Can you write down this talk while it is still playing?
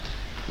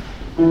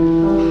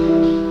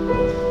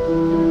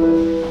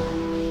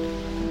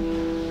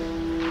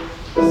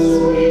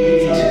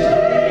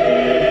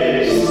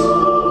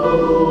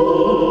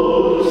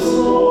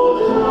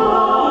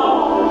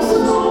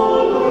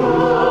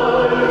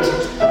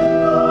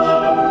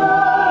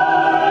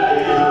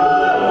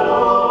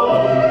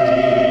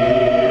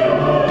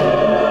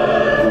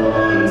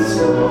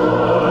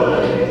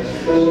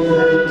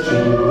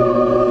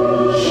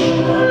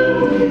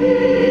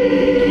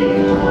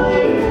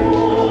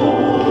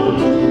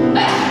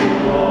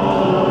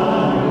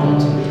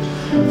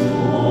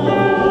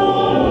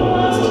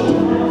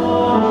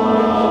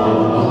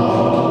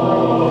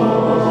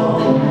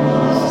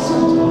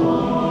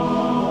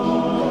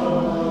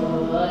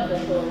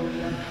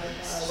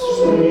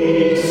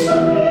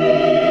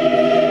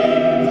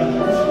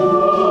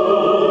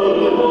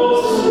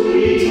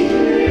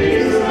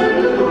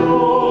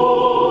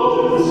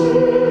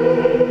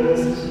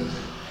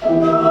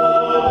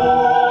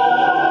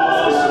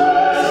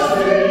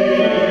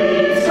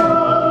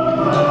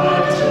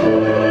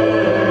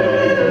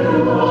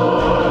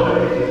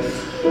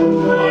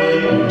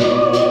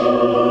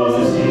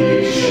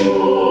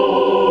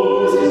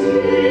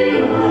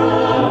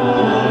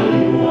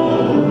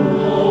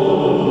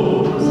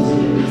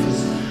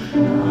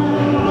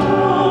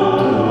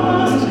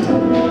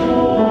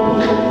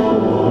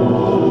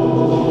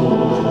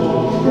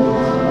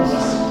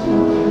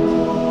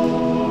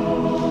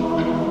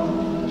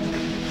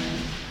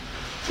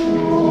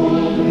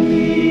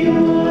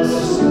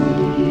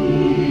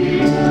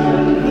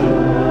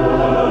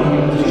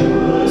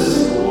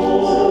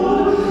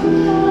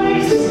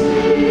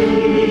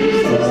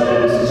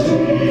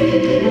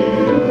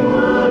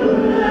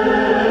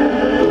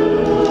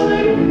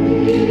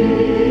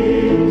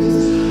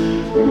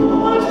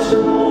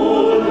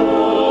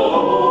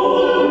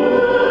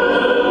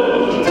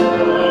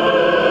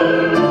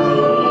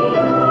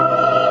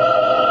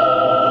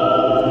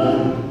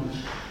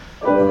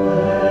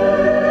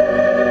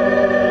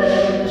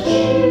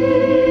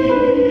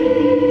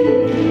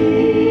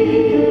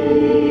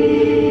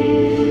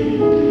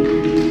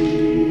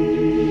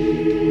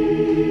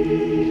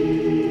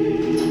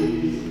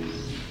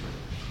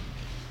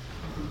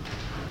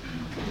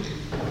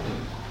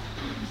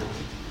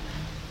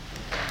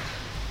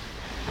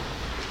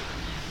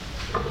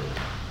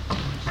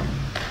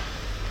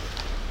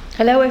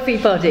Hello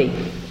everybody,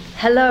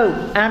 hello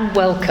and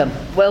welcome.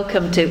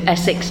 Welcome to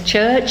Essex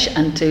Church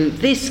and to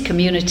this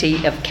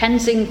community of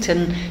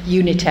Kensington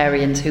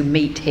Unitarians who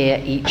meet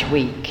here each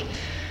week.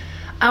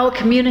 Our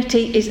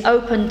community is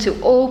open to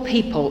all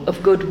people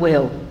of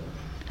goodwill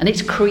and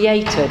it's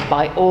created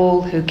by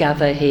all who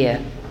gather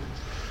here.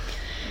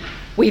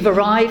 We've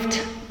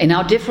arrived in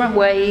our different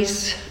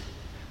ways,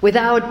 with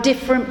our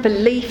different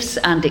beliefs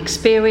and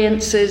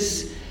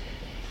experiences,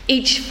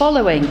 each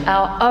following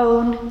our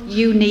own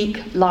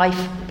unique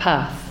life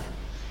path,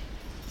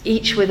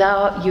 each with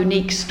our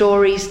unique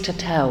stories to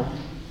tell.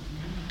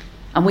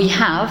 And we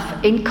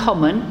have in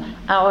common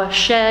our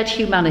shared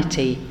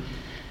humanity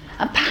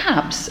and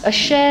perhaps a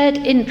shared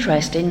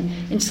interest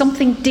in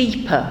something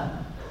deeper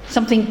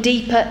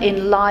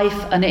in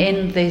life and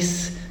in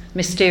this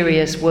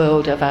mysterious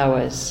world of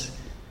ours.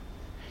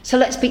 So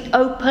let's be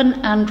open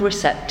and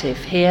receptive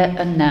here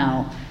and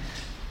now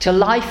to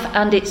life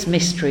and its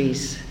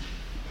mysteries.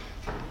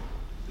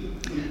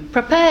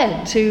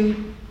 Prepared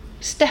to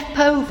step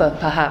over,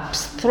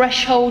 perhaps,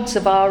 thresholds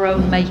of our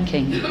own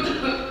making,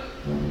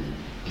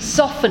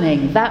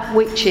 softening that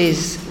which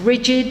is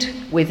rigid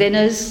within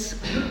us,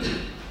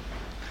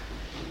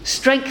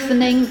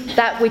 strengthening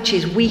that which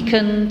is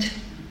weakened,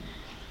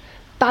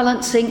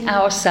 balancing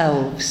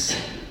ourselves,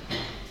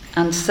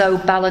 and so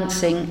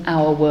balancing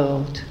our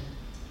world.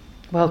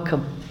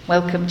 Welcome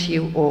to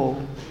you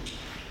all.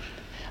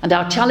 And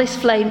our chalice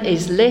flame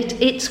is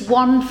lit. It's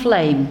one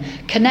flame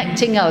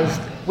connecting us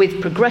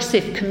with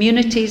progressive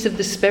communities of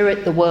the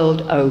Spirit the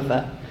world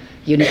over.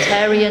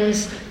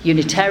 Unitarians,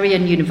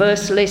 Unitarian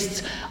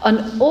Universalists,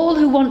 and all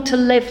who want to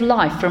live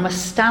life from a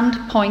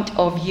standpoint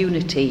of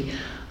unity,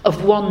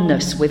 of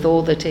oneness with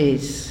all that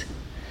is.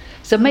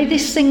 So may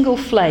this single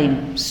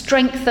flame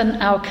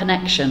strengthen our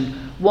connection,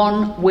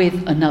 one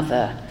with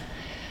another,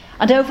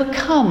 and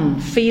overcome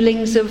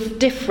feelings of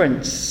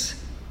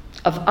difference,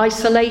 of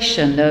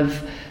isolation,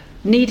 of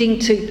needing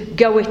to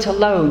go it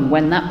alone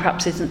when that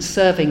perhaps isn't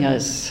serving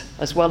us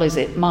as well as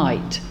it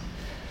might.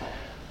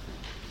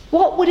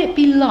 What would it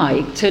be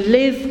like to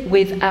live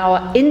with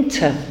our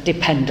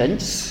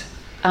interdependence,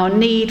 our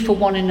need for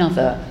one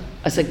another,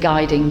 as a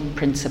guiding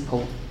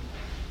principle?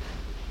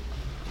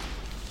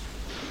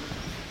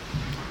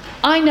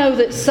 I know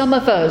that some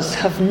of us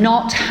have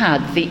not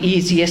had the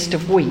easiest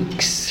of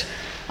weeks.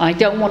 I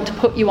don't want to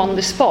put you on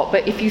the spot,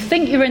 but if you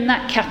think you're in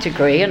that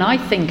category, and I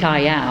think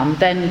I am,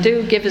 then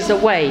do give us a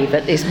wave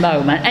at this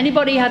moment.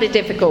 Anybody had a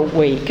difficult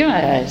week?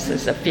 Yes,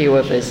 there's a few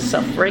of us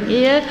suffering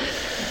here.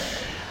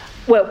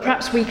 Well,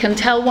 perhaps we can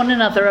tell one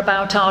another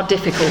about our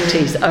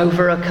difficulties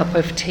over a cup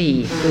of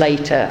tea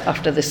later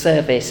after the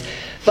service.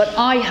 But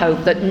I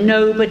hope that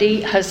nobody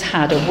has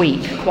had a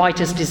week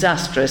quite as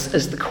disastrous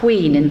as the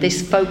Queen in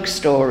this folk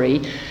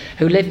story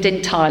who lived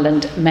in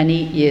Thailand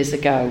many years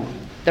ago.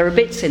 There are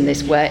bits in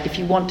this where if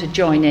you want to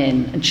join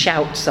in and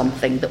shout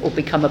something that will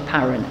become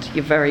apparent,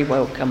 you're very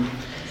welcome.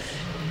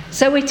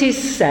 So it is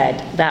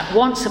said that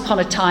once upon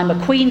a time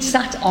a queen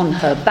sat on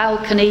her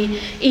balcony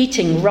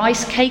eating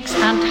rice cakes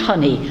and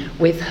honey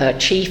with her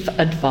chief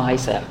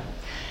advisor.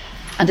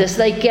 And as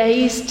they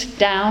gazed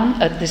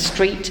down at the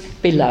street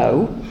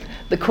below,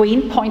 the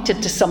queen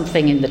pointed to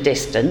something in the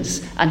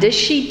distance, and as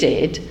she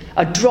did,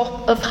 a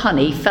drop of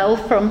honey fell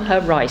from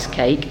her rice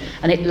cake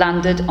and it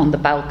landed on the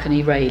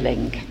balcony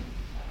railing.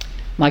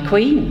 "My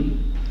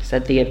queen,"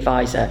 said the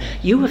advisor,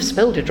 "you have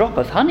spilled a drop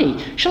of honey.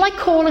 Shall I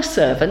call a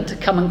servant to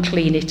come and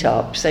clean it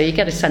up?" So you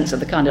get a sense of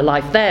the kind of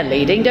life they're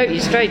leading, don't you,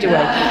 straight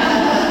away?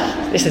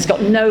 This has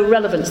got no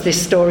relevance, this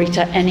story,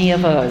 to any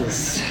of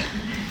us.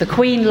 The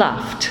Queen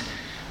laughed.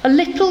 "A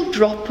little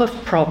drop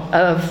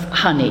of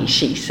honey,"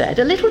 she said.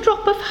 "A little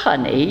drop of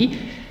honey?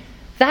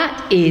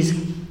 That is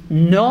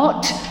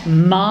not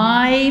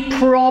my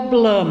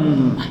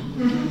problem.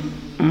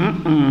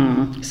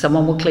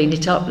 Someone will clean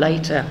it up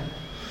later."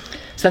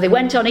 So they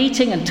went on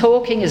eating and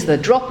talking as the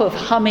drop of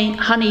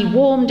honey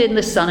warmed in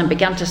the sun and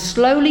began to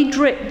slowly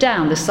drip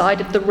down the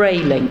side of the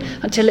railing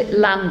until it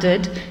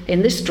landed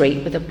in the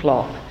street with a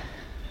plop.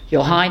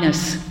 "Your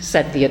Highness,"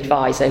 said the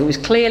advisor, who was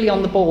clearly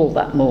on the ball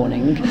that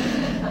morning,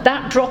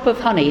 "that drop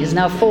of honey has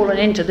now fallen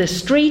into the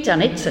street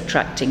and it's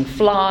attracting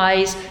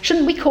flies.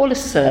 Shouldn't we call a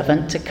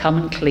servant to come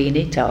and clean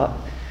it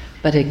up?"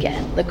 But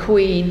again, the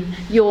Queen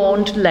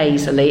yawned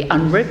lazily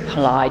and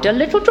replied, "A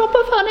little drop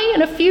of honey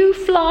and a few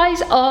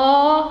flies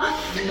are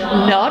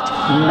not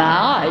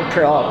my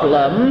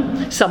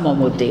problem. Someone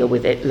will deal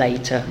with it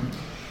later."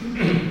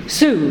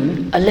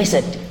 Soon, a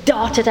lizard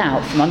darted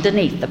out from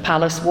underneath the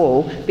palace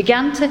wall,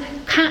 began to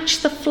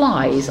catch the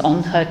flies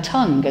on her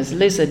tongue, as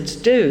lizards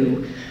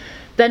do.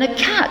 Then a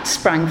cat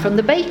sprang from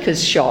the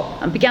baker's shop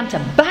and began to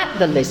bat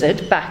the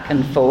lizard back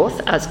and forth,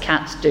 as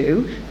cats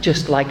do,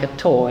 just like a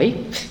toy.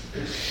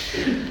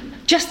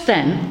 Just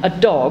then, a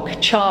dog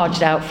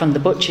charged out from the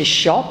butcher's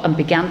shop and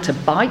began to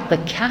bite the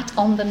cat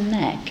on the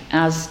neck,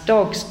 as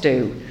dogs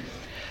do.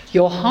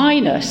 "Your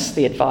Highness,"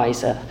 the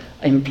advisor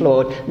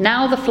implored,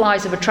 "now the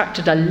flies have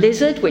attracted a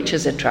lizard, which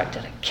has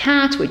attracted a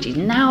cat, which is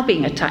now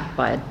being attacked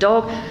by a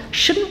dog.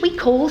 Shouldn't we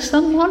call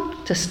someone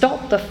to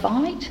stop the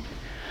fight?"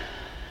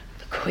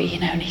 The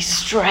Queen only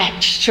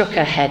shook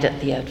her head at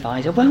the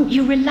advisor. "Won't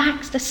you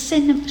relax? The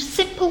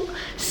simple,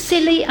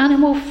 silly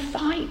animal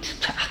fight.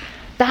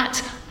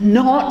 That's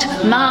not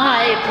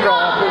my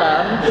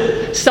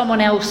problem.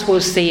 Someone else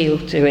will see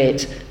to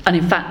it." And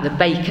in fact, the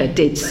baker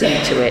did see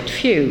to it.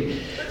 Phew.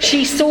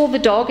 She saw the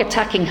dog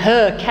attacking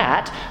her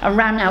cat and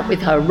ran out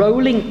with her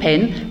rolling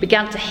pin,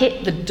 began to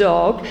hit the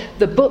dog.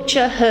 The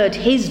butcher heard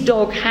his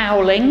dog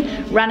howling,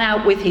 ran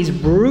out with his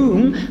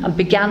broom and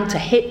began to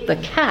hit the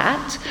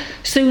cat.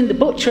 Soon the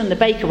butcher and the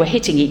baker were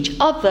hitting each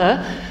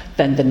other.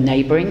 Then the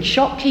neighbouring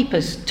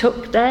shopkeepers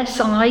took their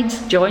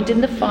sides, joined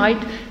in the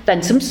fight.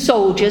 Then some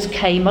soldiers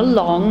came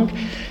along.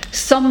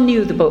 Some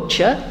knew the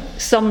butcher,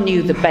 some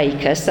knew the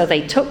baker, so they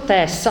took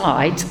their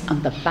sides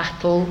and the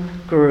battle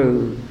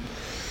grew.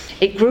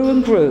 It grew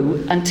and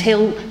grew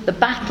until the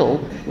battle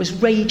was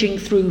raging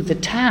through the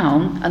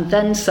town, and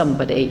then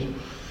somebody.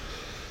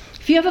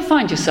 If you ever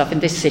find yourself in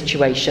this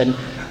situation,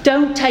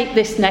 don't take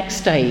this next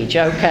stage,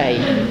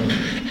 okay?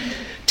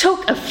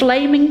 Took a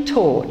flaming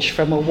torch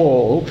from a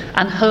wall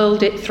and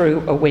hurled it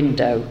through a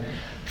window.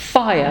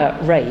 Fire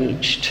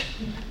raged,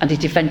 and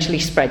it eventually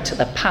spread to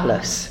the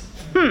palace.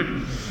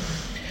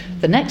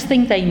 The next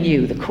thing they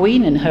knew, the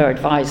Queen and her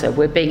advisor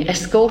were being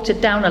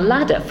escorted down a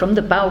ladder from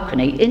the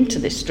balcony into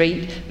the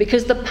street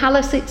because the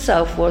palace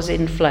itself was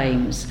in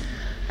flames.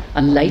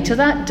 And later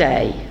that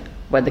day,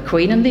 when the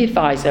Queen and the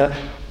advisor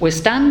were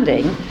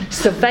standing,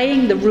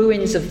 surveying the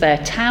ruins of their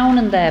town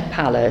and their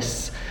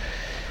palace,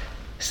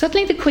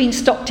 suddenly the Queen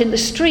stopped in the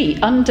street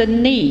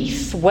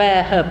underneath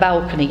where her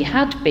balcony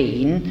had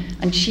been,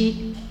 and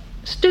she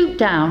stooped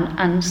down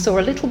and saw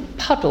a little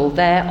puddle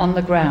there on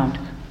the ground.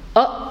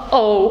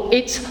 "Uh-oh,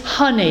 it's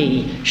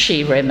honey,"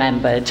 she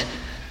remembered.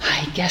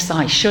 "I guess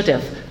I should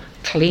have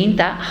cleaned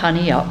that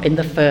honey up in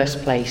the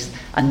first place,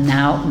 and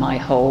now my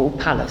whole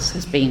palace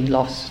has been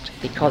lost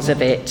because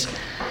of it."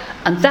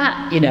 And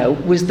that,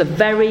 was the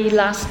very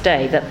last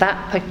day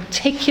that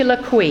particular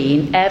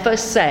Queen ever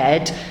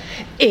said,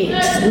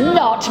 "It's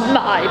not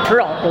my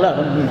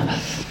problem."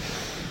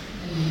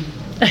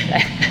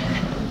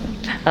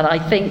 And I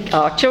think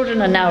our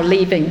children are now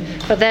leaving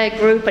for their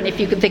group, and if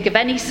you can think of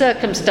any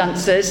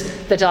circumstances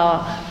that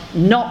are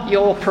not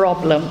your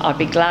problem, I'd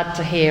be glad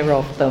to hear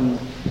of them.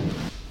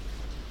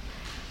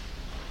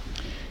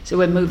 So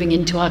we're moving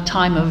into our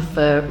time of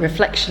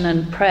reflection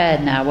and prayer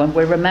now, and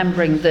we're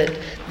remembering that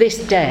this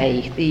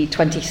day, the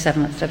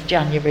 27th of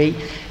January,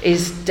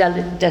 is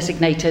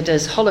designated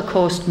as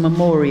Holocaust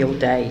Memorial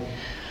Day.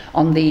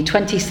 On the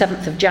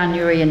 27th of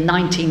January in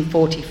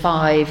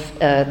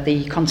 1945,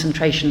 the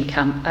concentration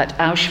camp at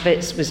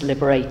Auschwitz was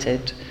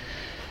liberated.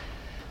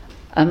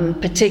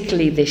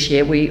 Particularly this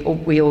year,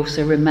 we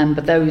also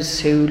remember those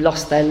who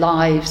lost their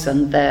lives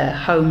and their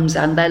homes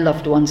and their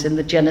loved ones in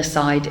the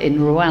genocide in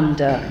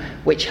Rwanda,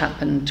 which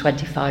happened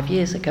 25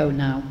 years ago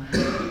now.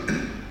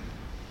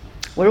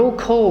 We're all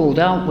called,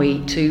 aren't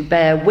we, to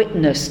bear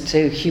witness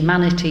to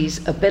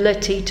humanity's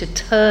ability to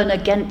turn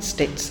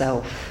against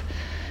itself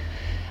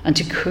and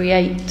to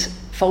create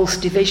false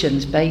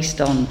divisions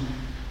based on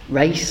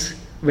race,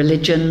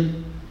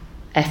 religion,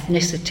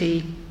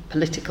 ethnicity,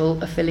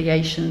 political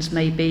affiliations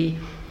maybe.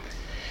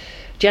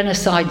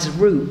 Genocide's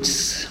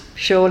roots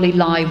surely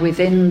lie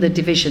within the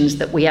divisions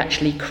that we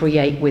actually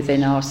create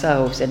within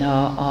ourselves, in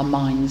our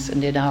minds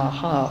and in our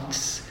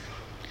hearts.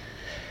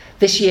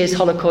 This year's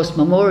Holocaust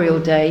Memorial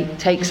Day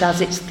takes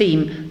as its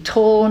theme,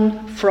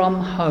 Torn from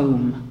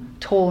Home,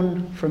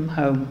 torn from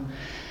home.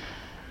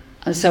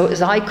 And so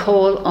as I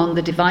call on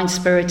the divine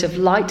spirit of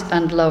light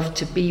and love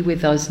to be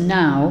with us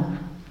now,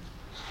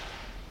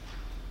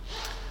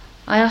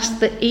 I ask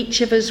that each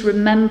of us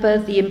remember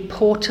the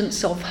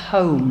importance of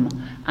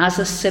home as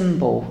a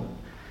symbol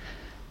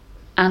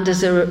and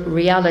as a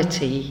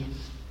reality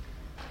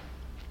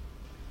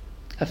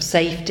of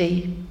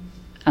safety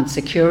and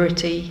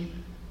security.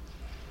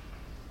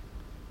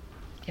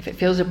 If it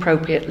feels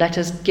appropriate, let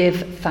us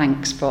give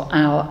thanks for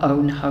our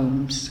own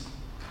homes.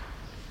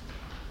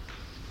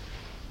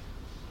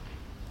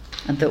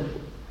 And that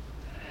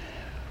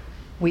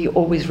we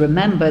always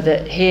remember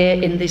that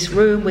here in this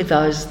room with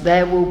us,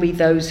 there will be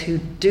those who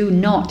do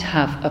not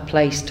have a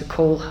place to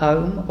call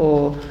home,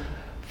 or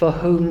for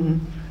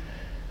whom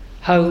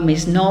home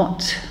is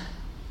not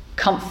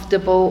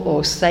comfortable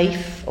or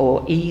safe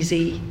or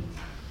easy.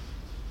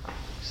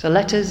 So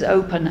let us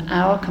open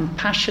our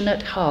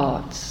compassionate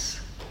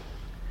hearts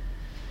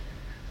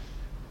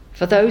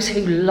for those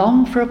who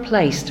long for a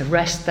place to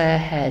rest their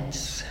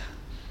heads,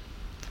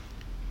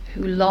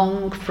 who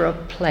long for a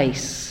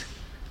place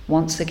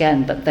once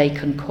again that they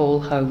can call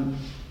home.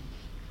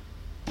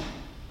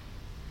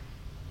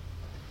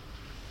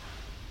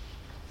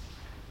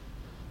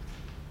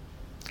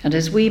 And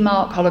as we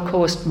mark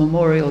Holocaust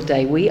Memorial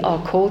Day, we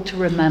are called to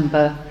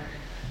remember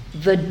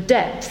the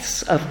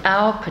depths of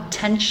our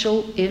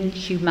potential in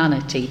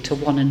humanity to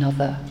one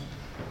another.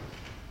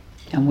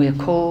 And we are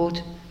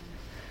called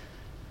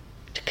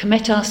to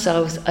commit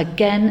ourselves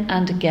again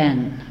and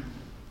again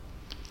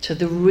to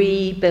the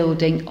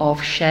rebuilding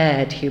of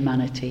shared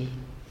humanity,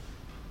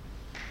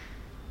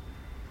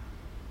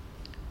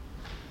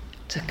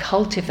 to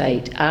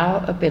cultivate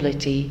our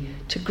ability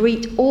to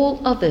greet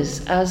all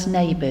others as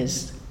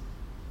neighbours,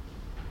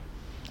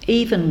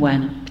 even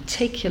when,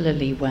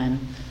 particularly when,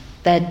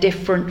 they're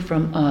different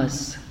from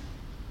us.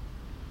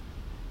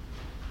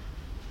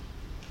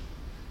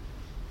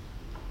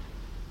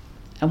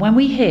 And when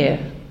we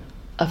hear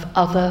of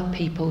other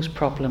people's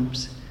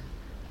problems,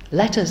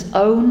 let us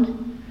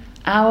own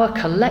our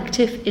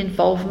collective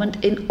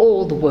involvement in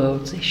all the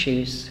world's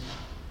issues.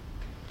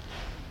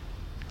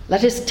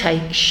 Let us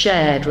take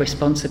shared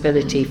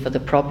responsibility for the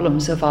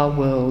problems of our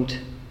world,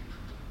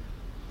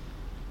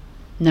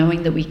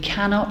 knowing that we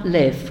cannot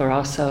live for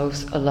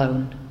ourselves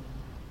alone.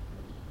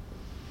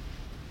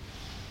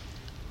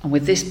 And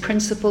with this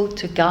principle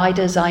to guide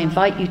us, I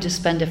invite you to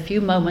spend a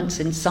few moments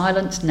in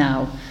silence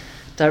now,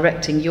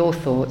 directing your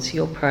thoughts,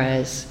 your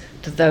prayers,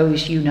 to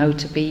those you know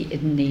to be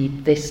in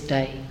need this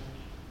day.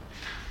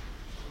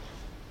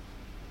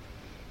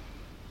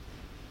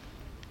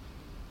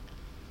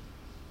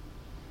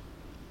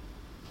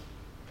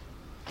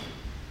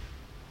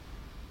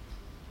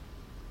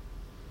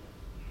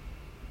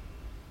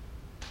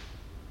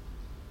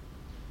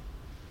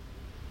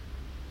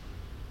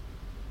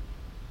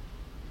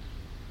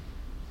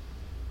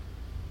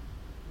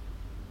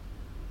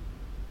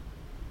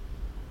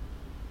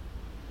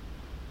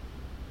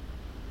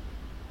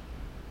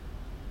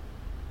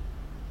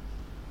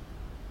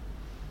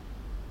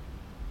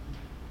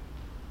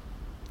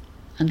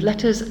 And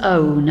let us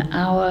own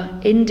our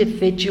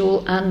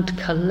individual and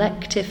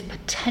collective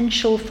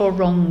potential for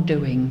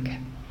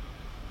wrongdoing.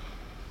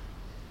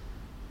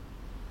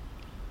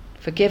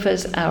 Forgive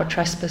us our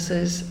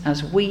trespasses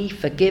as we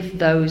forgive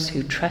those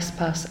who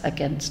trespass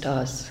against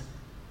us.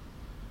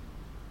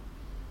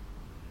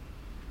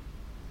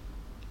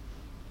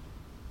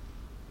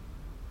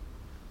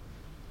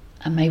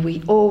 And may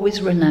we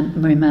always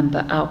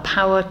remember our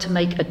power to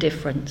make a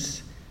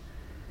difference,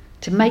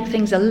 to make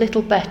things a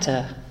little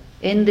better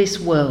in this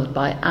world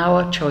by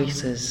our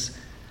choices,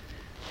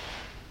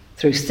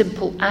 through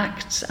simple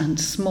acts and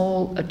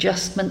small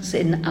adjustments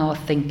in our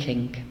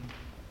thinking,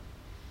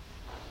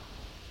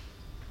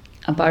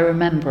 and by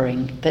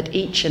remembering that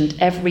each and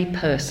every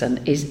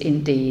person is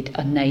indeed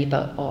a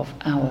neighbour of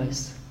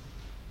ours.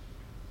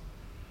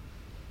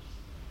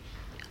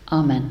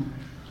 Amen.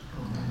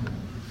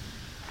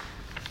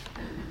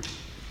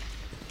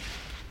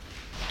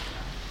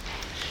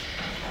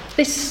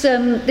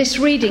 This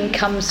reading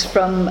comes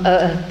from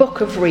a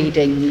book of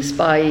readings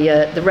by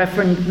the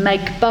Reverend Meg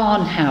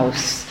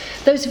Barnhouse.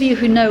 Those of you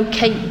who know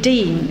Kate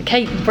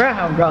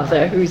Brown,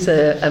 who's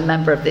a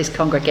member of this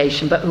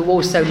congregation, but who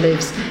also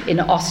lives in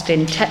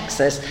Austin,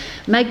 Texas.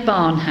 Meg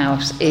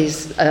Barnhouse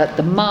is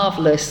the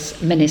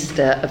marvellous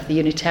minister of the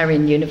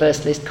Unitarian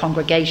Universalist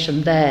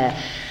congregation there.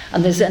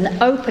 And there's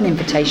an open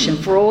invitation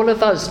for all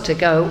of us to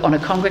go on a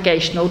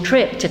congregational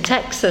trip to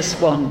Texas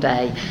one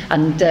day.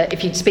 And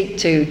if you'd speak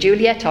to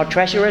Juliet, our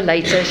treasurer,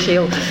 later,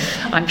 she'll,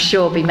 I'm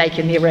sure, be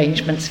making the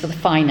arrangements for the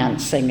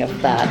financing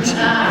of that.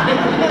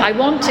 I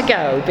want to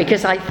go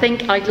because I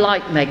think I'd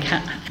like Meg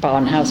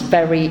Barnhouse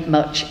very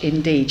much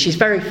indeed. She's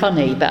very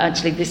funny, but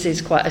actually this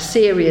is quite a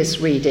serious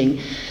reading.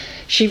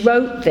 She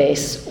wrote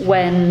this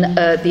when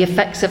the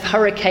effects of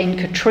Hurricane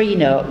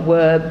Katrina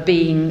were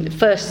being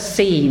first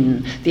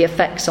seen, the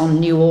effects on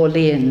New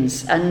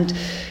Orleans. And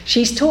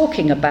she's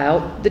talking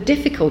about the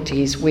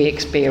difficulties we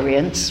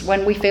experience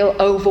when we feel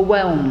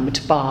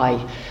overwhelmed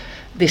by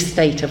this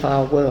state of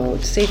our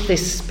world. See if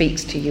this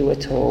speaks to you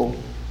at all.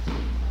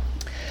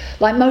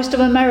 Like most of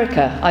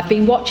America, I've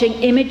been watching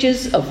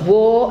images of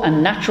war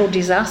and natural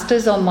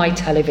disasters on my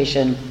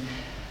television.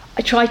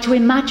 I try to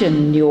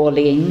imagine New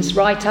Orleans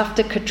right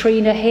after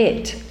Katrina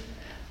hit.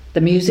 The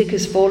music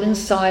has fallen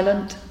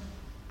silent.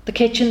 The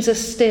kitchens are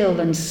still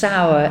and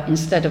sour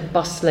instead of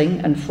bustling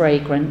and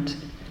fragrant.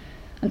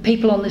 And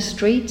people on the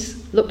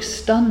streets look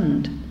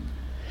stunned.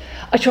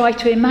 I try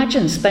to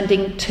imagine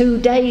spending 2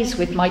 days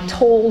with my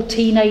tall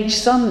teenage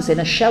sons in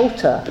a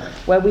shelter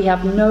where we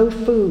have no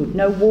food,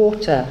 no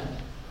water.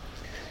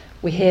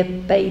 We hear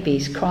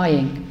babies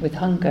crying with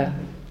hunger.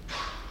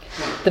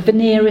 The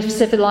veneer of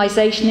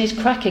civilization is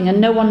cracking and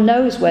no one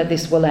knows where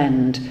this will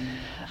end.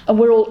 And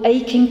we're all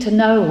aching to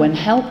know when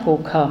help will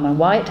come and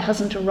why it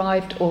hasn't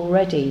arrived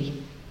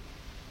already.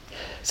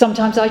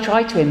 Sometimes I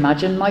try to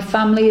imagine my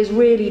family is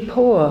really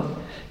poor,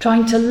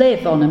 trying to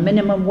live on a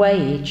minimum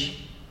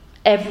wage.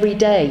 Every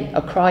day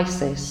a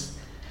crisis.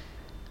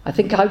 I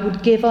think I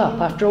would give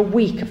up after a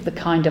week of the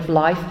kind of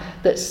life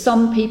that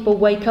some people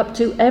wake up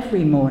to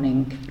every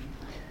morning.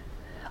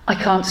 I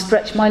can't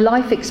stretch my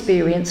life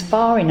experience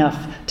far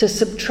enough to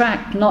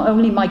subtract not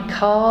only my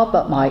car,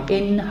 but my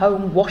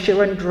in-home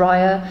washer and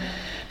dryer,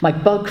 my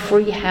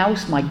bug-free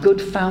house, my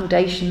good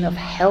foundation of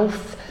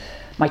health,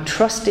 my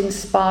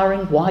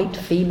trust-inspiring white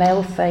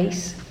female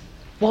face.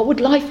 What would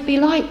life be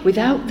like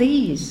without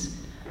these?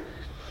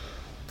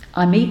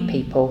 I meet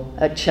people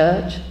at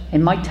church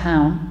in my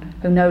town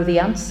who know the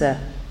answer.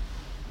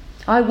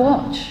 I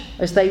watch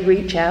as they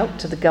reach out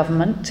to the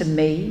government, to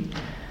me,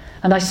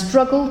 and I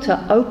struggle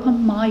to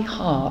open my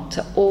heart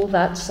to all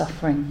that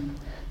suffering,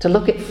 to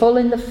look it full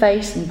in the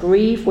face and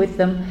grieve with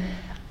them,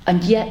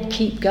 and yet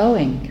keep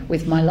going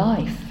with my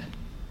life.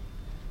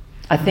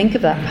 I think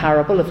of that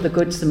parable of the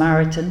Good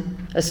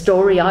Samaritan, a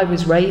story I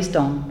was raised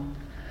on.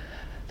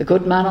 The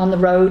good man on the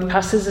road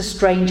passes a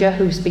stranger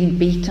who's been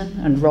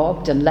beaten and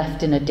robbed and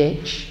left in a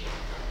ditch.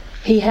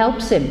 He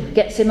helps him,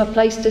 gets him a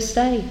place to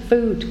stay,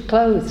 food,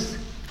 clothes.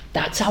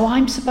 That's how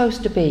I'm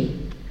supposed to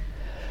be.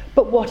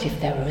 But what if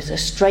there was a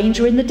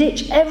stranger in the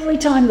ditch every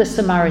time the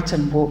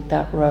Samaritan walked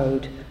that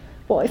road?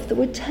 What if there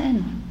were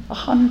 10,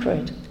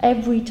 100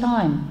 every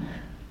time?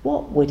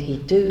 What would he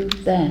do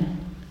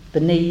then?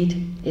 The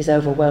need is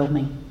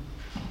overwhelming.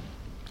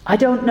 I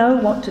don't know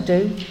what to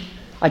do.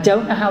 I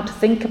don't know how to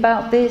think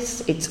about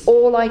this. It's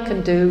all I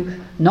can do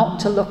not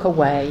to look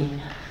away.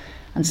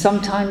 And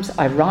sometimes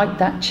I write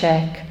that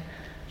check.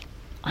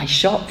 I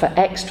shop for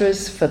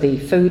extras for the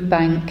food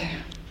bank.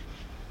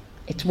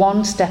 It's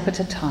one step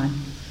at a time.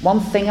 One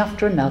thing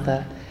after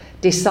another,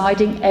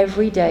 deciding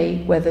every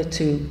day whether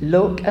to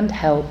look and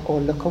help or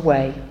look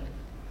away.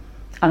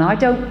 And I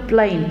don't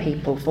blame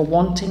people for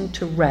wanting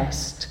to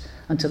rest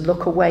and to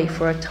look away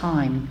for a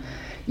time.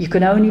 You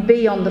can only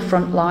be on the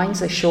front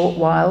lines a short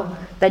while,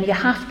 then you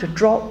have to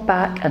drop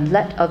back and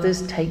let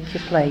others take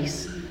your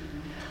place.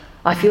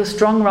 I feel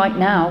strong right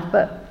now,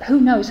 but who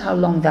knows how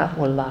long that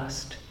will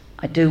last.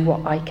 I do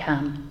what I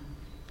can.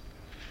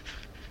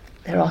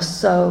 There are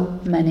so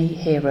many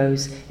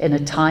heroes in a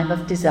time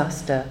of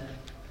disaster,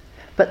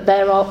 but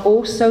there are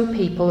also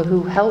people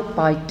who help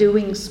by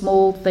doing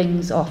small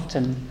things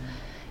often,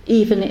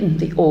 even in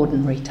the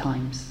ordinary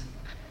times.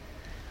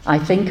 I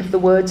think of the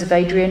words of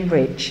Adrian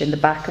Rich in the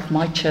back of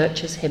my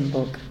church's hymn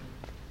book.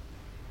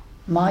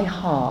 My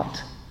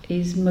heart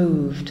is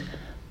moved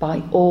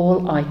by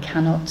all I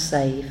cannot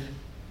save.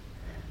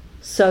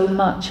 So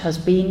much has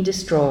been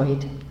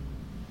destroyed,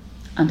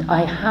 and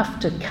I have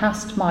to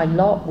cast my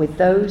lot with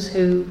those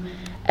who,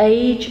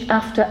 age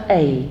after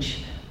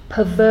age,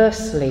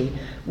 perversely,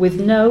 with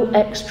no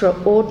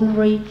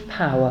extraordinary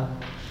power,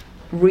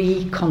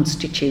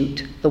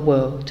 reconstitute the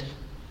world.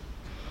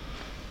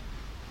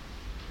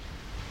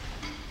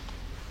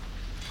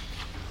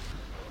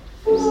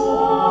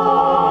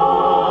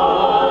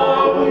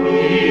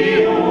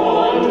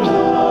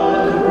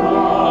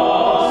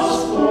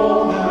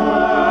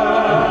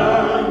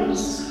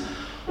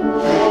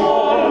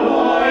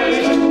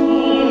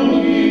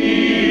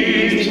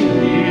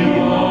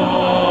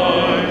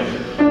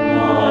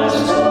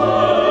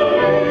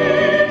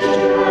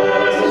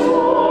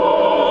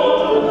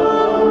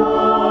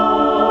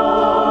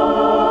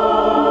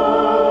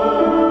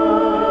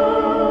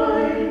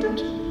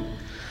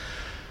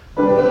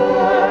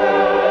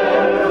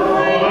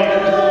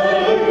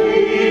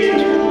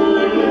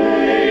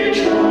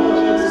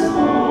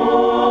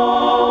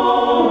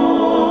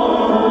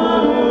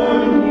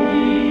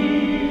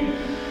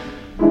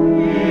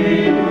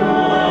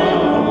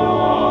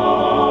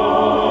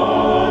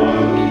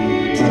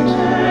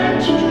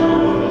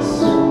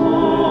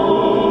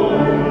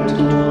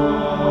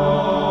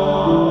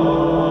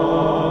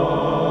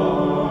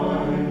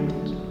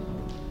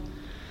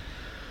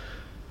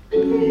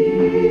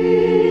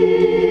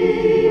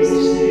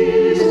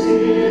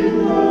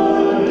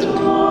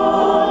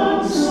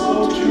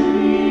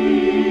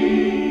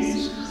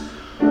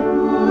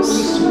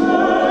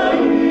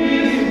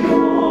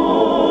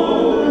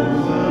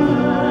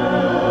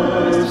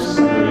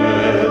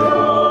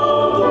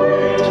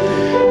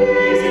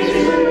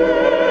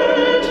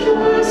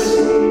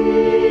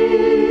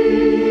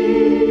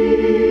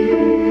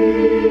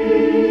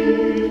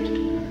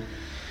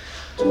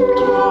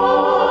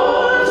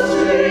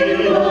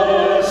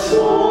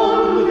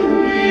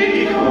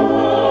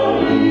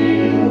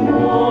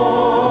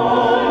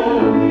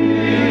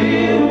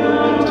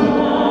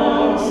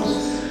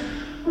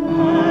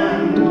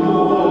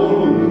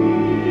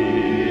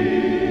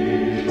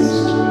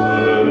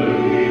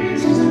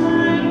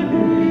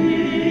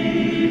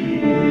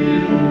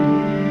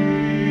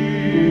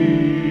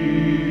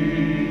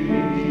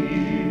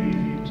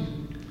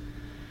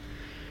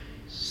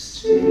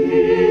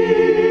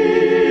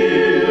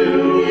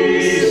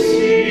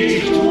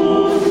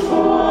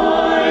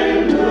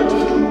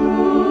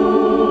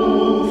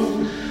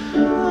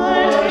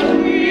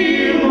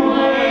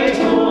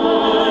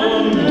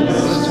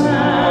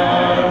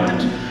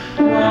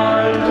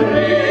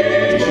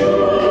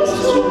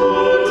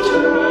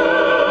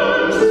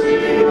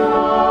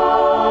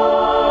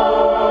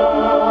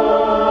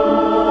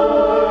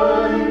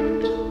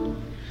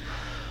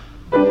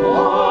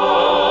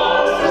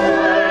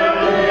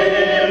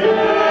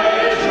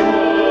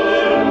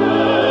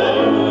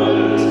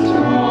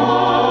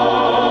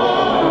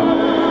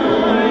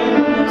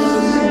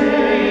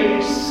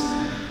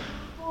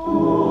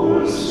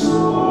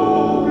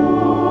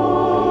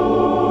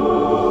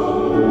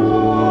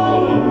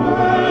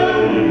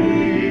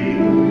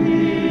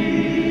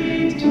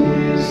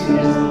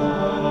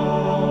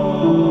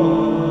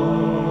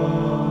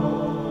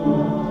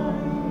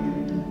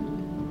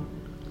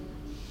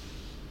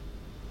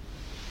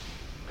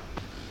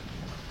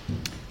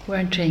 We're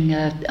entering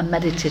a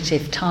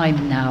meditative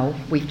time now.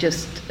 We've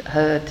just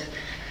heard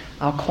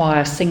our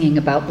choir singing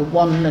about the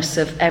oneness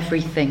of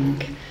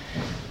everything.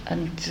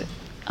 And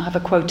I have a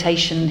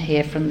quotation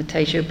here from the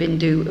Tejo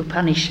Bindu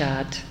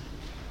Upanishad,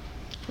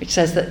 which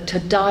says that to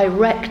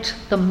direct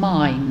the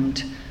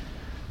mind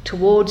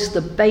towards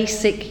the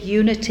basic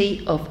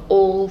unity of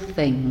all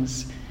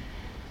things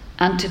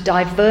and to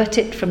divert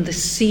it from the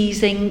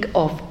seizing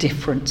of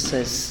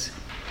differences,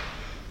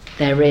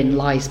 therein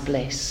lies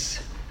bliss.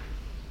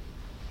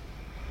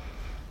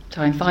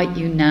 So I invite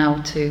you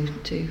now to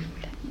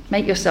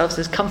make yourselves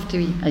as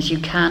comfortable as you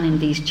can in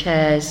these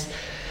chairs.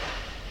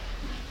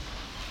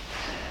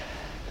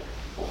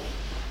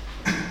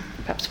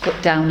 Perhaps put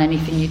down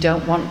anything you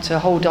don't want to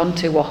hold on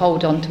to, or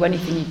hold on to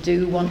anything you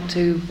do want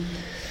to.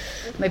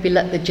 Maybe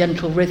let the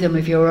gentle rhythm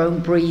of your own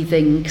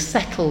breathing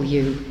settle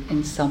you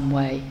in some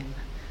way.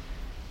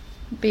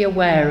 Be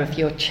aware of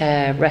your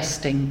chair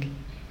resting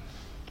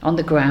on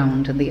the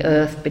ground and the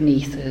earth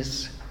beneath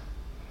us.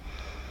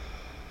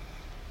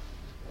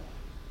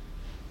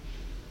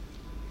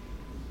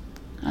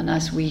 And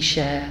as we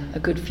share a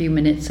good few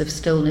minutes of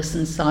stillness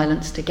and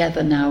silence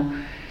together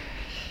now,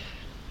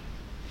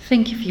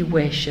 think, if you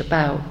wish,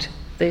 about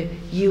the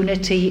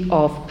unity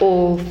of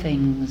all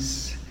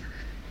things.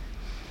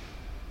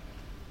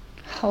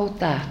 Hold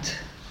that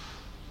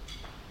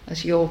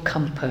as your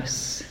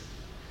compass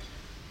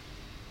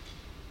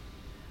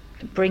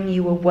to bring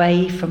you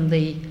away from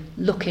the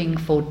looking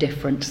for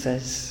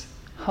differences.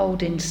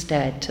 Hold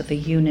instead to the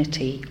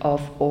unity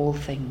of all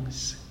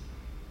things.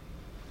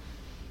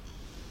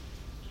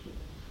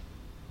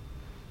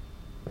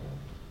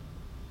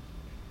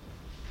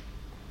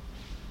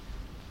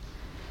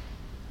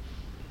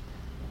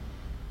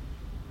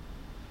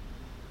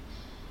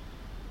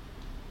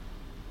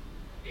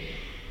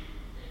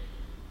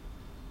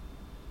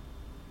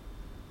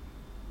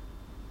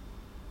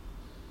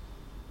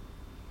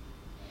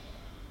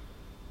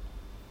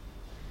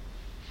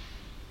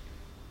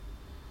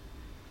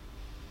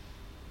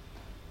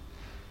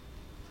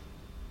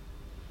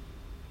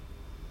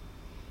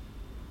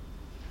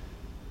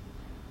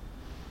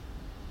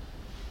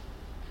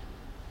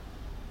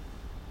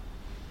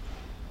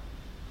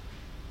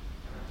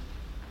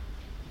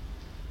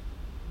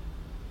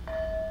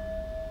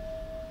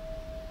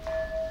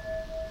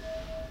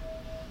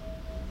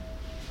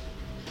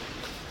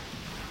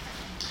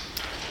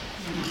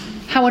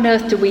 How on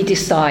earth do we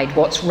decide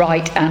what's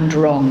right and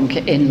wrong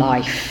in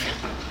life?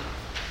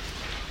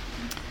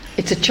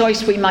 It's a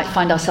choice we might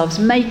find ourselves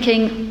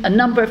making a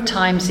number of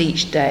times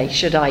each day.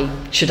 Should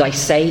I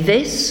say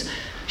this?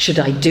 Should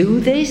I do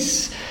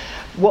this?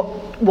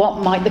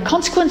 What might the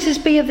consequences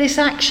be of this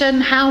action?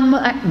 How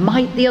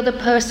might the other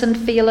person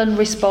feel and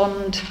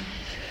respond?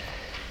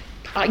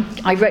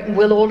 I reckon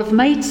we'll all have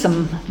made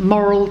some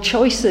moral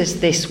choices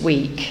this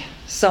week.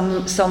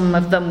 Some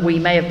of them we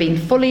may have been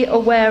fully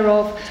aware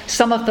of.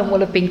 Some of them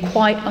will have been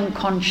quite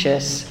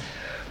unconscious.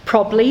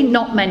 Probably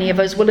not many of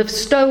us will have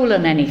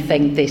stolen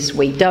anything this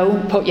week.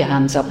 Don't put your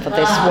hands up for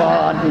this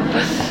one.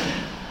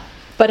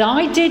 But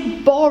I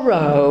did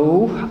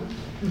borrow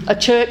a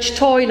church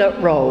toilet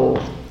roll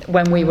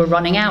when we were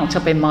running out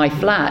up in my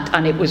flat,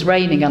 and it was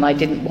raining and I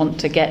didn't want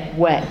to get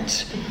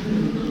wet.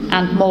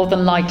 And more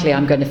than likely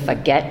I'm going to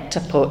forget to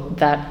put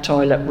that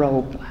toilet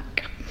roll back.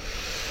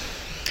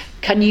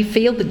 Can you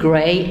feel the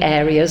grey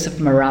areas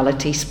of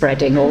morality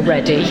spreading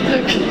already?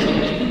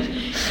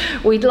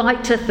 We'd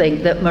like to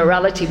think that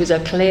morality was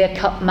a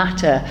clear-cut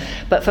matter,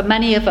 but for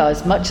many of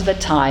us, much of the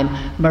time,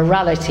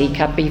 morality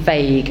can be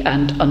vague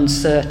and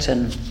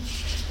uncertain.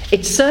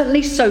 It's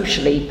certainly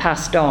socially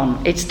passed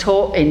on. It's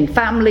taught in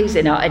families,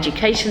 in our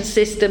education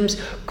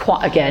systems,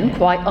 quite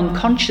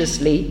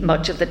unconsciously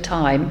much of the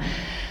time.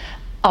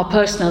 Our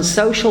personal and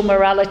social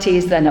morality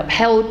is then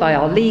upheld by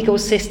our legal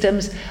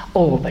systems.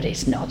 Oh, but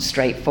it's not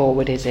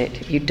straightforward, is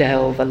it? If you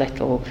delve a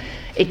little.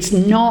 It's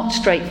not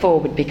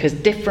straightforward because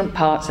different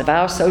parts of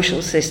our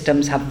social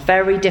systems have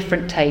very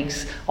different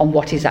takes on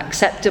what is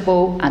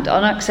acceptable and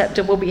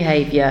unacceptable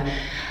behaviour.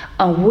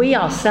 And we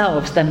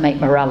ourselves then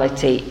make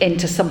morality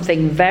into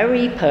something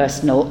very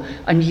personal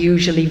and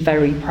usually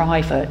very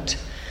private.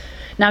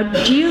 Now,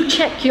 do you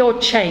check your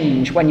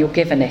change when you're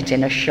given it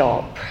in a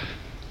shop?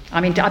 I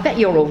mean, I bet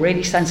you're all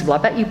really sensible. I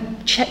bet you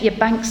check your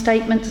bank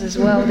statements as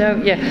well,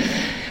 don't you?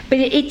 But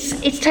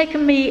it's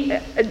taken me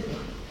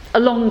a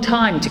long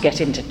time to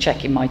get into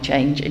checking my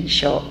change in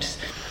shops.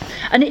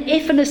 And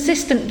if an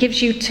assistant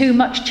gives you too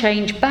much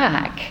change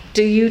back,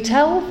 do you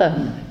tell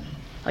them?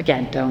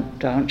 Again,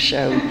 don't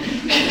show.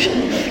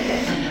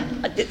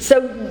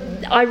 So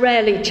I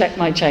rarely check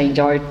my change,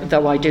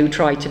 though I do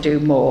try to do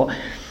more.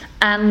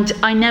 And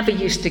I never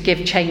used to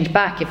give change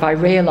back if I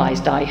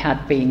realised I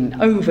had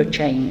been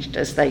overchanged,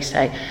 as they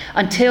say,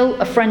 until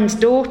a friend's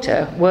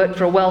daughter worked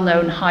for a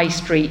well-known high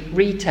street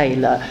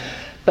retailer,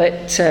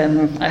 but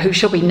who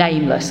shall be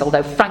nameless,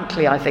 although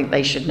frankly I think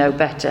they should know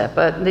better.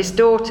 But this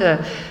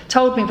daughter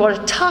told me what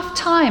a tough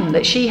time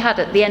that she had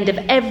at the end of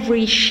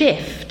every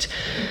shift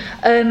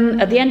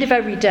at the end of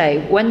every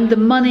day, when the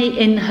money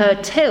in her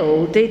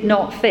till did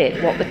not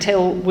fit what the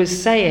till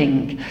was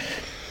saying.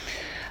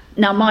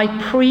 Now, my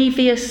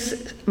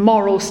previous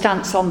moral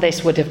stance on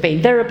this would have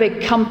been, they're a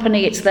big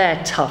company, it's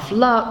their tough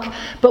luck.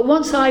 But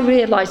once I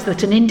realised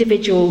that an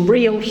individual,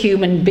 real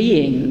human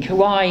being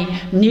who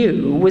I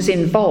knew was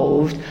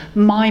involved,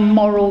 my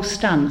moral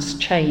stance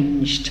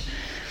changed.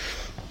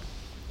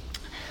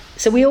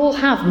 So we all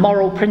have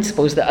moral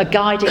principles that are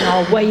guiding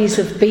our ways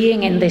of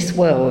being in this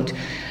world.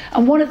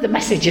 And one of the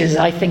messages,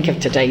 I think, of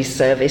today's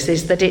service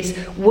is that it's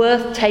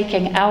worth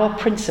taking our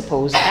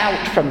principles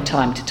out from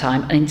time to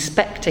time and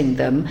inspecting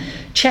them,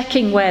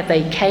 checking where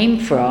they came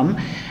from,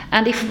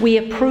 and if we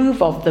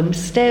approve of them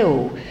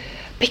still.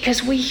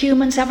 Because we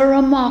humans have a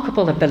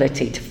remarkable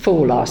ability to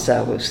fool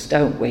ourselves,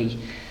 don't we?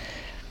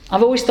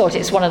 I've always thought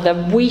it's one of the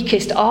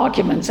weakest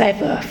arguments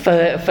ever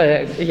for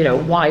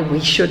why we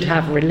should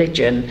have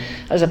religion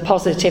as a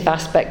positive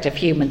aspect of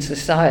human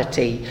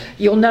society.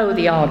 You'll know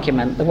the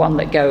argument, the one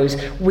that goes,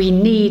 we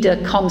need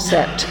a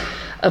concept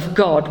of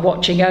God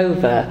watching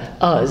over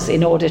us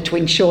in order to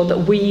ensure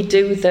that we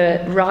do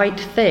the right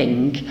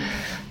thing.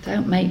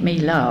 Don't make me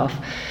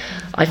laugh.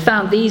 I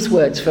found these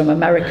words from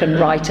American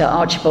writer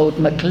Archibald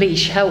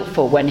MacLeish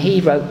helpful when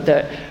he wrote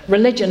that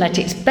religion it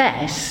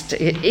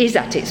is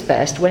at its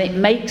best when it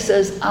makes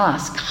us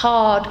ask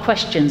hard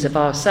questions of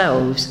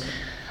ourselves,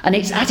 and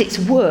it's at its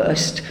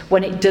worst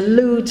when it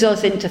deludes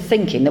us into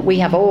thinking that we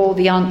have all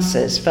the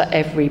answers for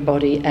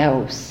everybody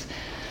else.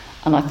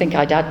 And I think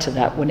I'd add to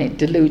that, when it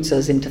deludes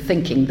us into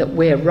thinking that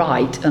we're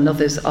right and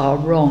others are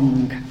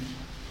wrong.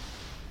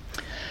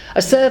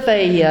 A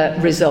survey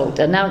result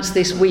announced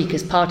this week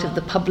as part of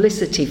the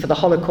publicity for the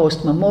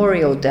Holocaust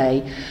Memorial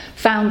Day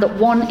found that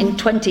 1 in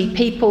 20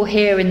 people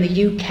here in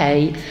the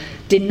UK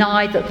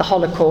deny that the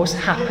Holocaust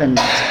happened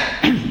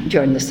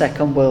during the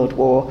Second World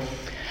War,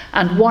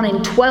 and 1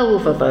 in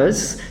 12 of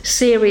us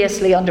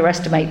seriously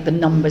underestimate the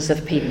numbers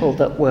of people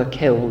that were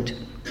killed.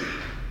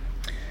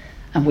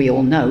 And we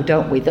all know,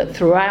 don't we, that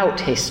throughout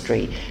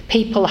history,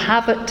 people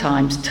have at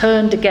times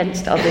turned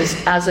against others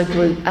as a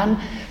group and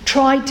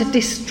tried to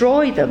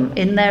destroy them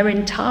in their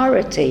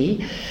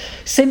entirety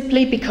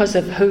simply because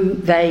of who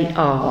they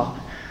are.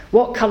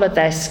 What colour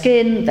their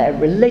skin, their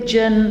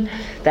religion,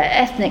 their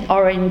ethnic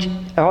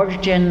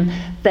origin,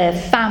 their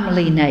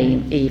family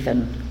name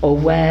even, or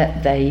where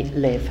they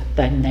live,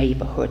 their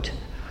neighbourhood.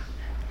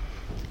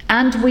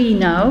 And we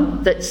know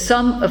that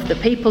some of the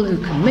people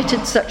who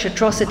committed such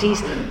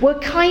atrocities were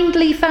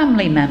kindly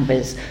family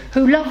members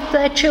who loved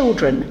their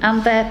children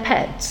and their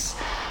pets,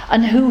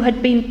 and who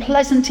had been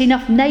pleasant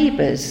enough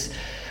neighbours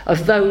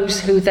of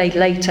those who they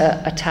later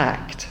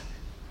attacked.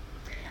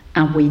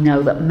 And we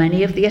know that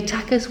many of the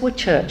attackers were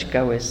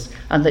churchgoers,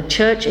 and that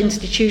church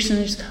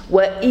institutions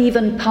were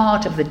even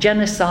part of the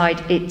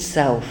genocide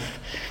itself,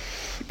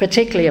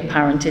 particularly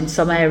apparent in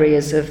some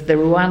areas of the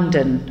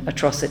Rwandan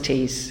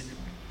atrocities.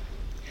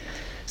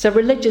 So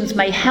religions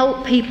may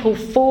help people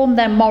form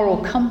their moral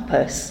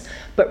compass,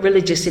 but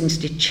religious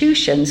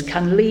institutions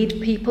can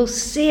lead people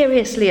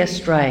seriously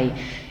astray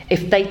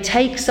if they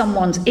take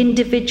someone's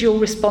individual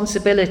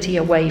responsibility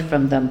away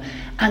from them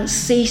and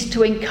cease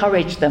to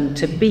encourage them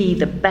to be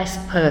the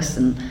best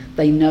person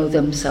they know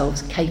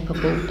themselves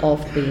capable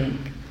of being.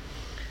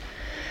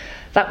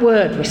 That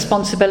word,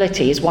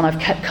 responsibility, is one I've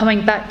kept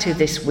coming back to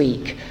this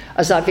week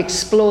as I've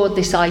explored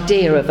this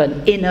idea of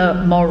an inner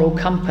moral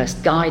compass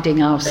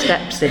guiding our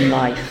steps in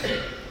life.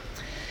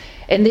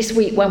 In this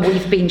week, when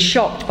we've been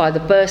shocked by the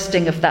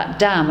bursting of that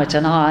dam at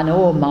an iron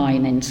ore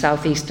mine in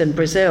southeastern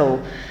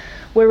Brazil,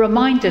 we're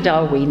reminded,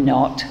 are we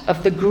not,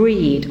 of the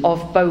greed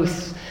of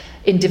both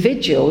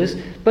individuals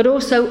but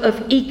also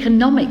of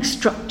economic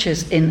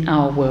structures in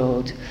our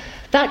world.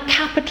 That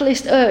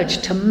capitalist urge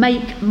to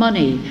make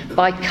money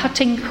by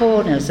cutting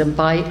corners and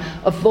by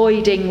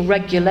avoiding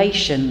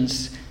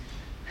regulations.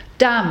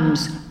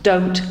 Dams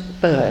don't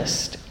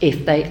burst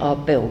if they are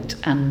built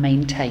and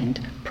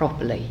maintained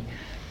properly.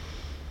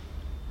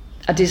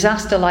 A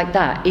disaster like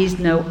that is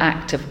no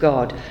act of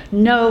God.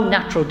 No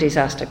natural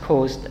disaster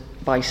caused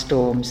by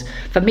storms.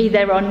 For me,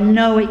 there are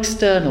no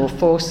external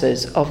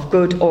forces of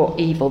good or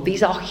evil.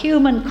 These are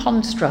human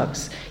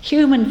constructs,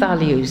 human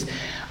values,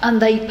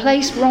 and they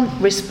place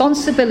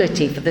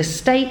responsibility for the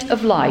state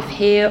of life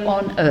here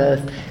on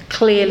earth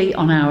clearly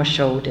on our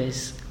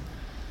shoulders.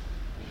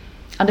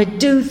 And I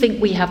do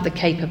think we have the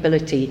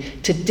capability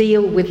to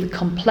deal with the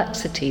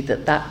complexity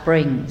that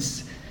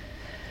brings.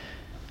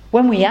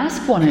 When we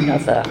ask one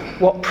another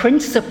what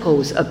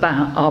principles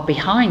are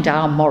behind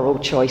our moral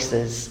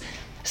choices,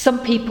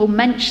 some people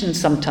mention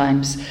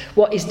sometimes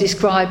what is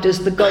described as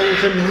the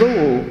golden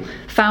rule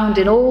found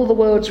in all the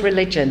world's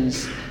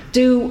religions.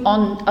 Do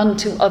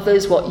unto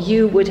others what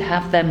you would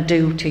have them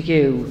do to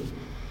you.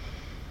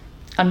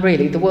 And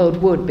really, the world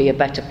would be a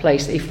better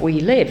place if we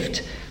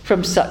lived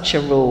from such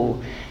a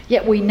rule.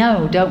 Yet we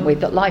know, don't we,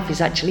 that life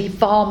is actually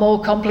far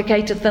more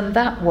complicated than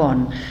that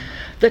one.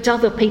 That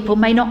other people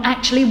may not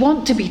actually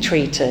want to be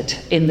treated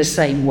in the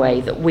same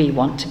way that we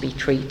want to be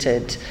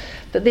treated.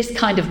 that this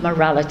kind of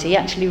morality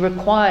actually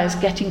requires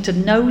getting to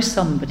know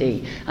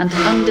somebody and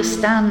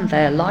understand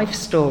their life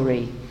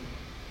story.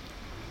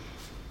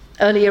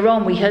 Earlier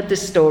on, we heard the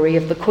story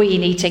of the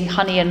Queen eating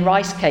honey and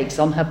rice cakes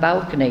on her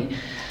balcony,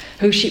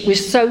 who she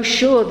was so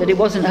sure that it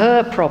wasn't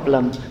her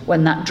problem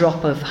when that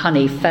drop of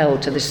honey fell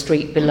to the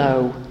street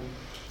below.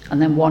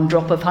 And then one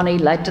drop of honey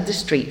led to the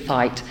street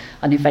fight,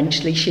 and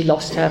eventually she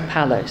lost her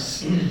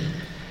palace.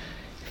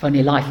 If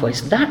only life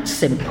was that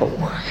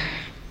simple.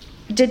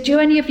 Did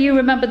any of you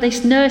remember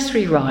this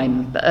nursery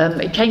rhyme?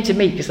 It came to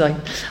me because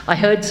I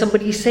heard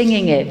somebody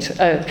singing it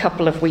a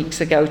couple of weeks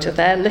ago to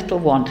their little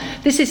one.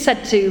 This is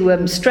said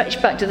to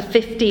stretch back to the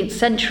 15th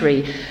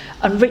century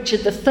and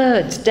Richard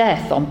III's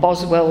death on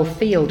Boswell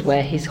Field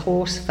where his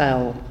horse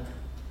fell.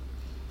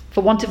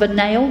 For want of a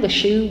nail, the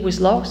shoe was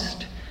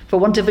lost. For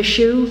want of a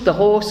shoe, the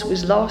horse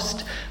was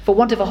lost. For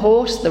want of a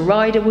horse, the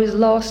rider was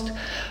lost.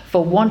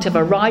 For want of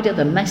a rider,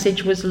 the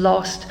message was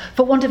lost.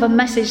 For want of a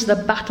message, the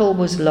battle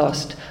was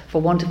lost.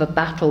 For want of a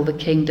battle, the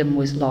kingdom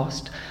was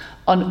lost.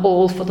 And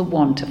all for the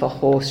want of a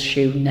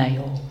horseshoe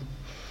nail.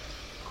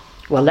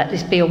 Well, let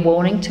this be a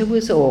warning to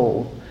us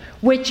all.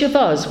 Which of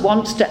us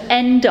wants to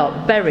end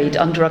up buried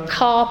under a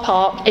car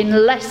park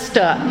in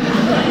Leicester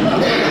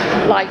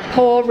like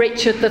poor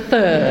Richard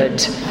III?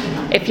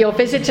 If you're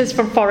visitors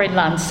from foreign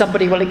lands,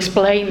 somebody will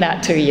explain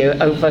that to you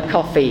over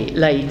coffee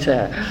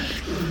later.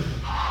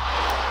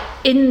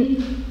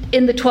 In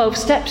the 12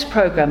 Steps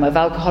programme of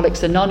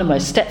Alcoholics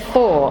Anonymous, step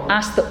 4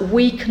 asks that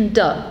we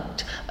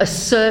conduct a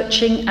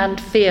searching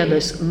and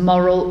fearless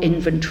moral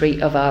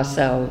inventory of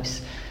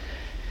ourselves.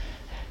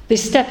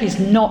 This step is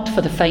not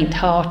for the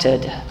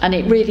faint-hearted, and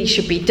it really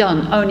should be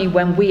done only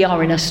when we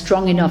are in a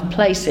strong enough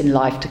place in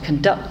life to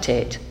conduct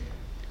it.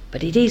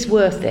 But it is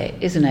worth it,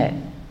 isn't it?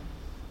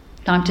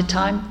 Time to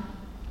time,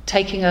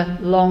 taking a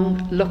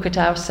long look at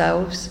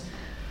ourselves,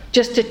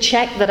 just to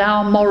check that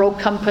our moral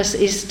compass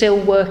is still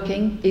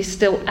working, is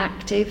still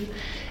active,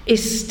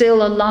 is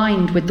still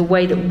aligned with the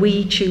way that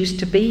we choose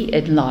to be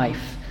in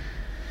life.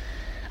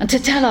 And to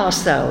tell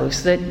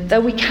ourselves that though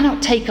we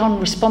cannot take on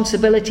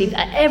responsibility for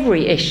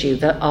every issue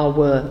that our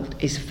world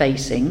is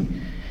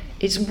facing,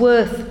 it's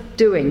worth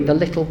doing the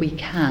little we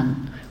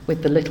can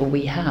with the little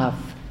we have.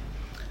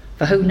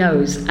 For who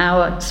knows,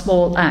 our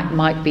small act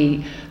might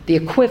be the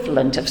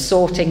equivalent of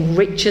sorting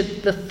Richard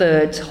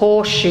III's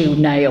horseshoe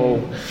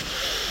nail.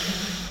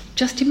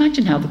 Just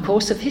imagine how the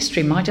course of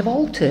history might have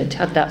altered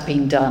had that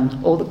been done,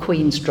 or the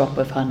Queen's drop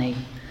of honey.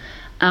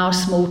 Our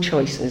small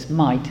choices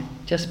might,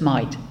 just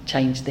might,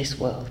 change this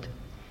world.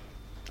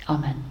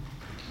 Amen.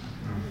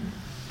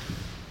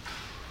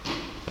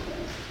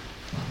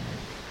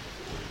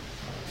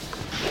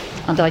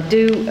 And I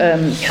do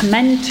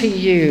commend to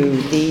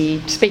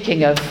you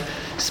speaking of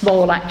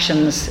small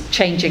actions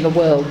changing a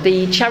world,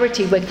 the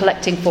charity we're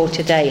collecting for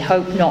today,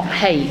 Hope Not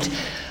Hate,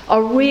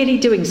 are really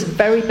doing some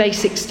very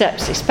basic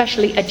steps,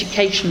 especially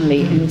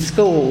educationally in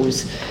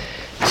schools,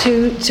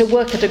 to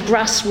work at a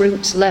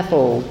grassroots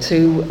level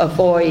to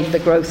avoid the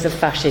growth of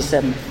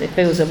fascism. It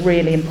feels a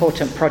really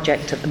important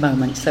project at the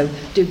moment, so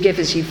do give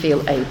as you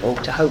feel able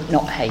to Hope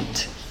Not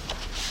Hate.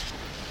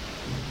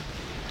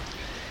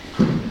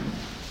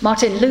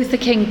 Martin Luther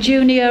King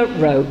Jr.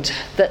 wrote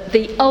that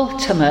the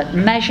ultimate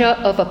measure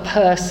of a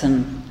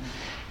person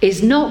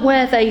is not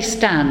where they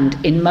stand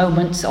in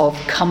moments of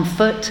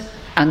comfort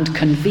and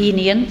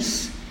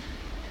convenience,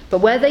 but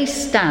where they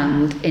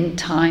stand in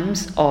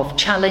times of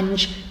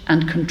challenge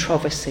and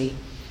controversy.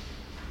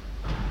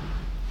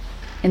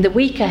 In the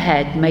week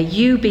ahead, may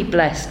you be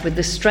blessed with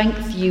the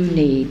strength you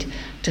need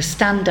to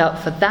stand up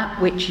for that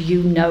which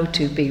you know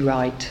to be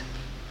right.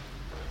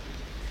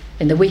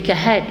 In the week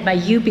ahead, may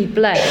you be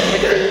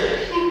blessed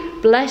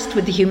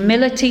with the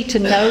humility to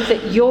know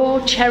that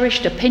your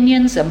cherished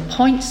opinions and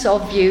points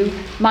of view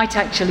might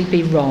actually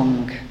be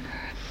wrong.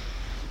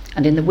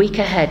 And in the week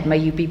ahead, may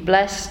you be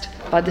blessed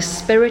by the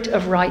spirit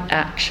of right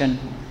action,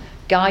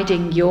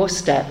 guiding your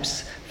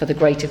steps for the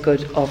greater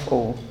good of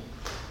all.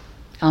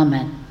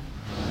 Amen.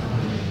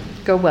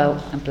 Go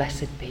well and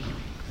blessed be.